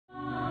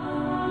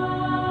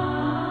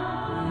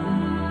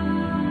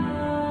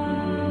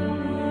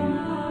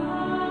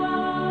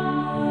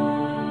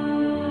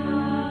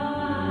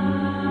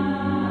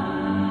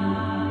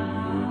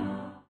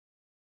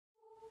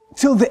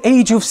till the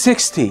age of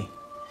 60,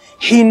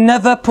 he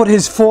never put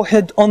his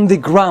forehead on the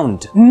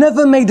ground,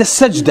 never made a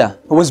sajda.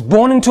 He was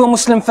born into a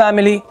Muslim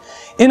family,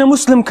 in a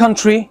Muslim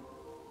country.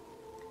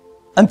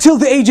 Until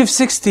the age of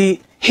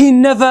 60, he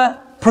never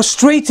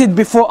prostrated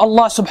before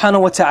Allah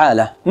subhanahu wa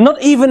ta'ala,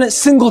 not even a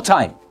single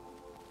time.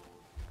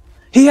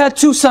 He had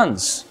 2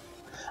 sons,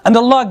 and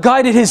Allah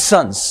guided his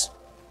sons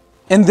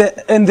in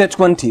their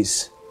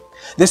 20s.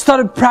 They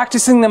started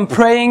practicing them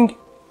praying,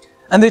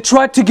 and they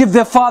tried to give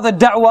their father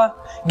da'wah,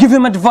 give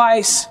him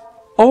advice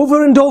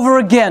over and over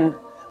again,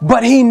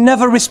 but he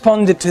never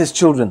responded to his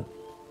children.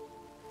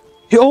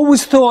 He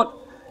always thought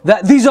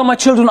that these are my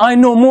children, I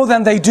know more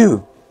than they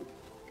do.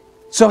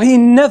 So he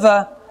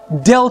never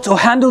dealt or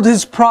handled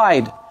his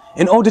pride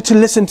in order to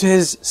listen to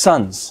his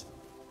sons.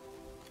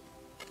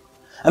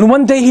 And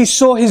one day he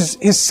saw his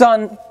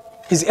son,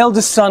 his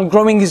eldest son,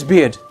 growing his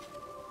beard.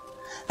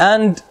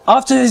 And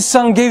after his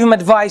son gave him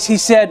advice, he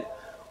said,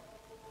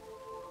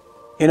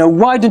 you know,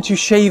 why don't you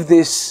shave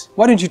this?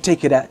 Why don't you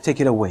take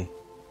it away?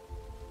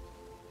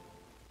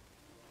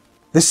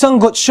 The son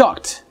got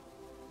shocked,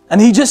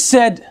 and he just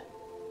said,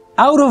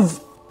 out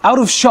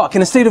of shock,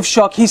 in a state of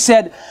shock, he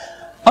said,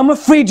 I'm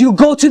afraid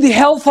you'll go to the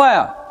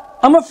hellfire.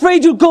 I'm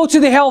afraid you'll go to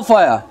the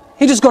hellfire.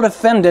 He just got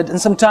offended, and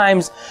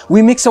sometimes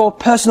we mix our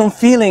personal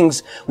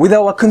feelings with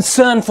our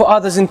concern for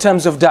others in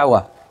terms of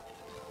da'wah.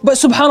 But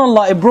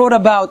subhanallah, it brought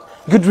about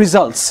good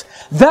results.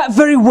 That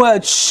very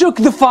word shook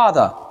the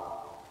father.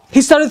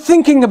 He started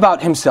thinking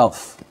about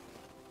himself.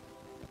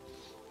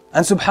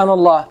 And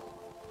subhanallah,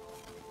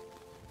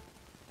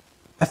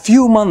 a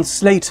few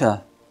months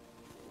later,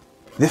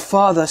 the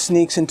father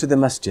sneaks into the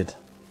masjid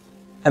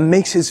and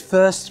makes his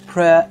first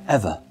prayer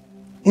ever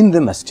in the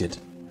masjid,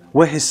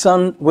 where his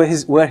son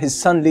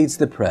leads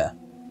the prayer.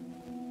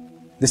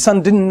 The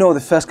son didn't know the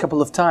first couple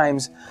of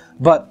times,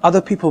 but other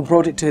people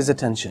brought it to his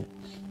attention.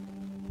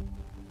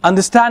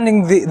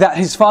 Understanding that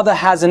his father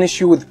has an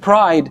issue with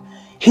pride,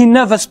 he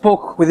never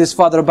spoke with his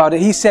father about it.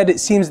 He said, it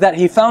seems that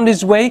he found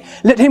his way,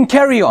 let him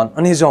carry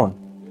on his own.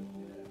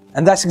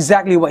 And that's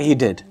exactly what he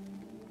did.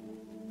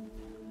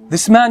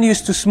 This man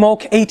used to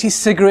smoke 80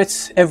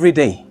 cigarettes every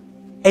day.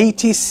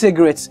 80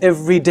 cigarettes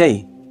every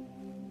day.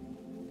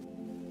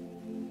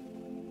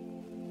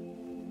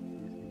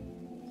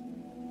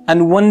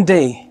 And one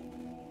day,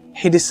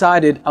 he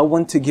decided, I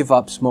want to give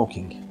up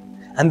smoking.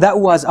 And that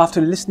was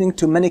after listening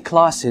to many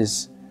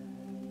classes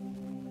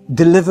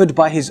delivered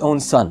by his own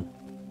son.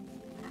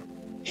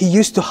 He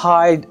used to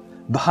hide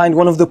behind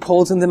one of the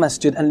poles in the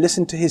masjid and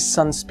listen to his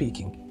son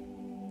speaking.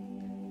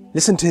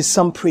 Listen to his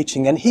son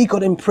preaching, and he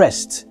got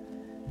impressed.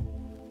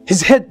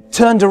 His head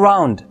turned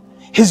around.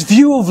 His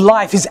view of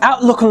life, his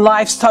outlook on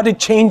life started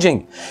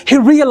changing. He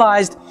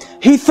realized,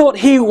 he thought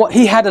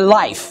he had a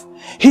life.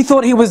 He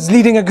thought he was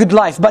leading a good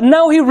life. But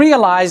now he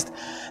realized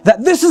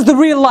that this is the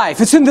real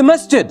life. It's in the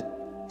masjid.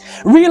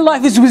 Real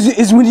life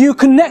is when you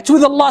connect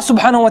with Allah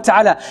subhanahu wa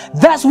ta'ala.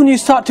 That's when you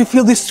start to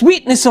feel the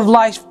sweetness of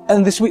life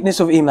and the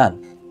sweetness of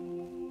Iman.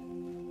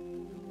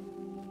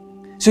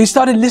 So he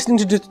started listening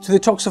to the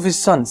talks of his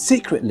son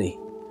secretly,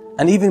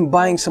 and even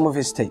buying some of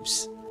his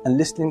tapes and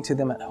listening to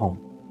them at home.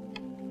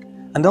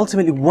 And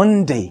ultimately in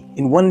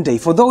one day,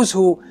 for those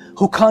who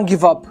can't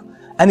give up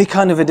any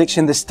kind of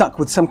addiction, they're stuck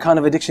with some kind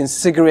of addiction,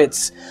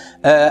 cigarettes,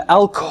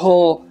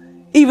 alcohol,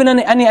 even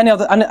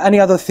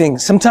any other thing.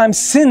 Sometimes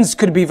sins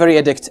could be very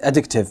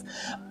addictive.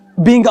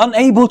 Being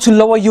unable to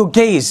lower your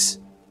gaze,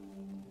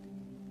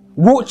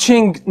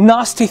 watching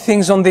nasty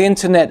things on the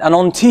internet and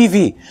on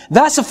TV,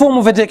 that's a form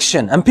of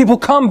addiction, and people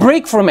can't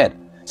break from it.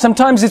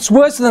 Sometimes it's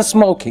worse than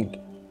smoking.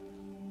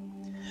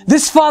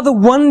 This father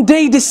one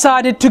day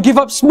decided to give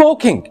up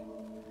smoking.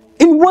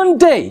 In one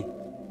day,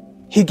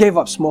 he gave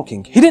up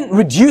smoking. He didn't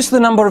reduce the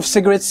number of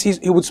cigarettes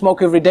he would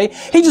smoke every day.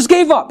 He just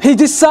gave up. He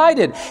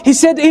decided. He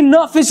said,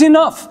 enough is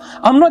enough.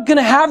 I'm not going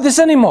to have this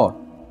anymore.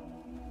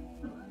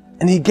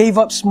 And he gave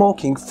up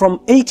smoking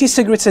from 80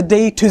 cigarettes a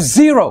day to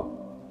 0.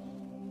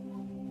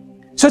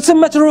 So it's a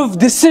matter of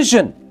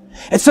decision.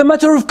 It's a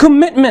matter of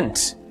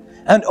commitment.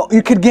 And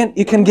you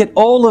can get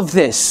all of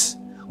this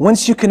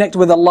once you connect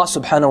with Allah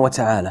subhanahu wa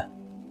ta'ala.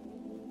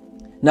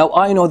 Now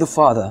I know the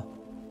father.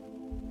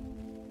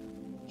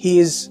 He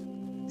is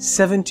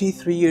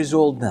 73 years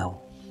old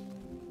now.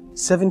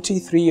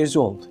 73 years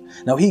old.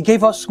 Now he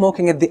gave up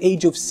smoking at the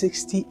age of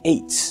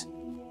 68.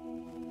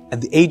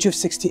 At the age of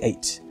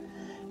 68.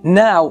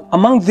 Now,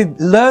 among the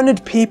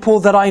learned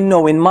people that I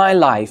know in my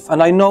life,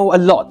 and I know a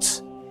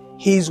lot,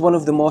 he's one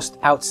of the most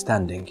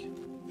outstanding.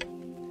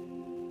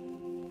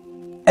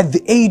 At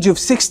the age of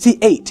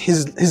 68,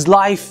 his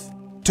life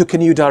took a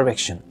new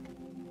direction.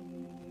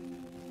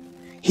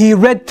 He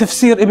read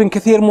Tafsir Ibn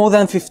Kathir more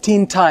than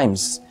 15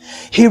 times.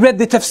 He read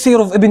the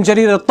Tafsir of Ibn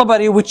Jarir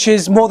al-Tabari, which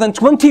is more than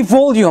 20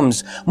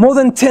 volumes, more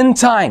than 10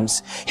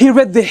 times. He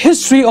read the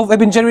history of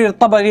Ibn Jarir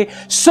al-Tabari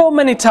so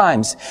many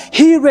times.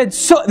 He read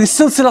the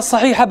Silsila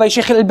Sahiha by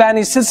Shaykh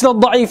al-Albani, Silsila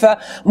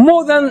al-Da'ifa,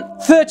 more than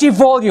 30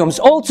 volumes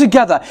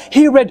altogether.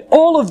 He read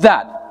all of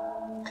that.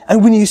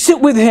 And when you sit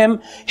with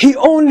him, he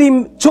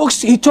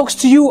talks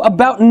to you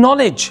about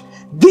knowledge,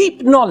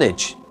 deep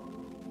knowledge.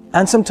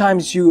 And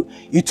sometimes you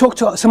talk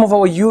to some of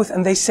our youth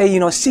and they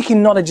say,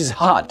 seeking knowledge is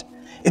hard.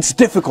 It's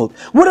difficult.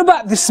 What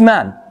about this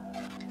man?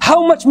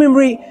 How much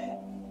memory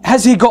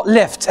has he got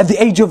left at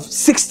the age of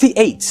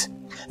 68?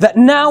 That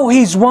now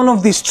he's one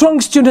of the strong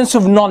students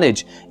of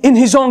knowledge in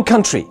his own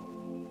country.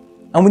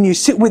 And when you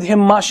sit with him,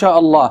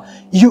 mashallah,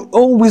 you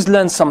always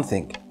learn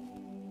something.